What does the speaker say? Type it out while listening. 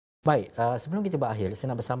Baik, sebelum kita berakhir,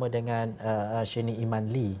 saya nak bersama dengan Sheahnee Iman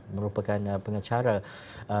Lee, merupakan pengacara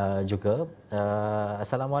juga.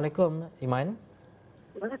 Assalamualaikum, Iman.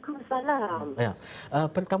 Waalaikumsalam. Ya.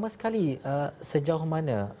 Pertama sekali, sejauh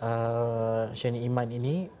mana Sheahnee Iman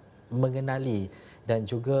ini mengenali dan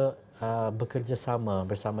juga bekerjasama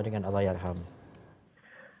bersama dengan Allahyarham?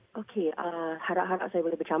 Okey, harap-harap saya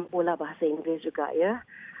boleh bercampurlah bahasa Inggeris juga ya.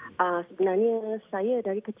 Sebenarnya saya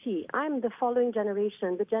dari kecil, I'm the following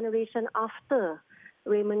generation, the generation after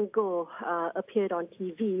Raymond Goh appeared on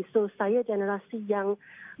TV. So saya generasi yang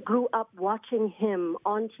grew up watching him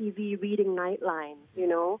on TV reading Nightline,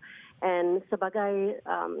 and sebagai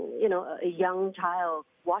a young child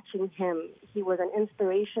watching him, he was an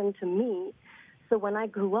inspiration to me. So when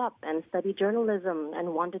I grew up and studied journalism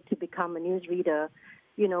and wanted to become a newsreader,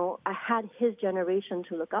 I had his generation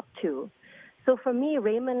to look up to. So for me,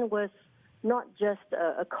 Raymond was not just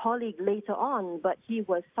a colleague later on, but he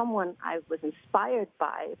was someone I was inspired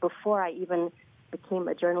by before I even became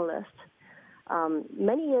a journalist.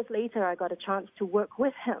 Many years later, I got a chance to work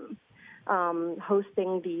with him,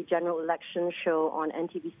 hosting the general election show on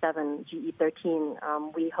NTV7,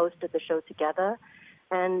 GE13. We hosted the show together,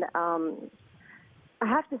 and I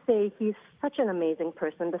have to say, he's such an amazing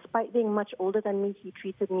person. Despite being much older than me, he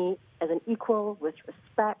treated me as an equal, with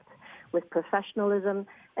respect, with professionalism,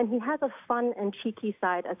 and he has a fun and cheeky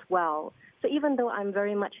side as well. So even though I'm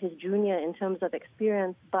very much his junior in terms of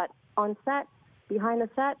experience, but on set, behind the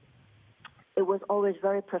set, it was always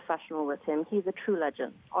very professional with him. He's a true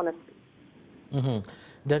legend, honestly.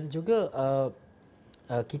 Dan juga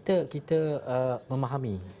kita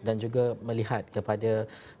memahami dan juga melihat kepada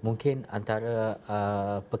mungkin antara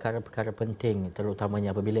perkara-perkara penting,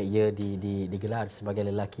 terutamanya apabila ia digelar sebagai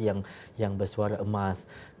lelaki yang bersuara emas.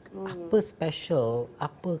 Apa special,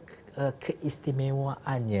 apa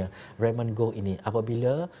keistimewaannya Raymond Goh ini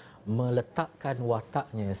apabila meletakkan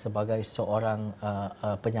wataknya sebagai seorang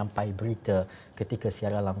penyampai berita ketika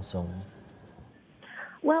siaran langsung?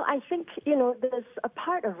 Well, I think, there's a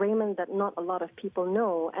part of Raymond that not a lot of people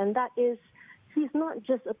know, and that is he's not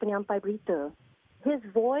just a penyampai berita. His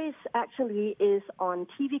voice actually is on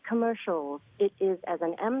TV commercials. It is as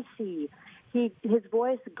an MC. His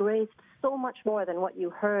voice graced so much more than what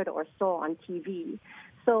you heard or saw on TV.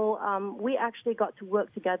 So we actually got to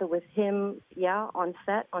work together with him, on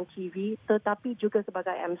set, on TV, tetapi juga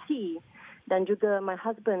sebagai MC. Dan juga my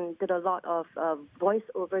husband did a lot of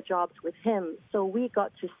voice-over jobs with him. So we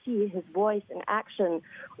got to see his voice in action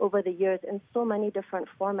over the years in so many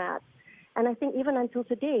different formats. And I think even until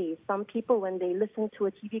today, some people, when they listen to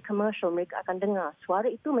a TV commercial, mereka akan dengar, suara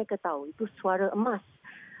itu mereka tahu, itu suara emas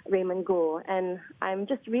Raymond Goh. And I'm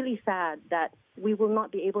just really sad that we will not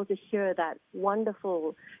be able to hear that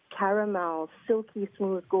wonderful caramel, silky,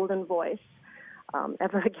 smooth, golden voice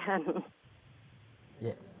ever again.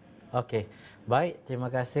 Yeah. Okey. Baik, terima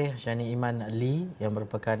kasih Sheahnee Iman Lee yang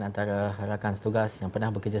merupakan antara rakan setugas yang pernah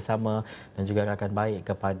bekerjasama dan juga rakan baik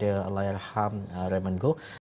kepada Allahyarham Raymond Goh.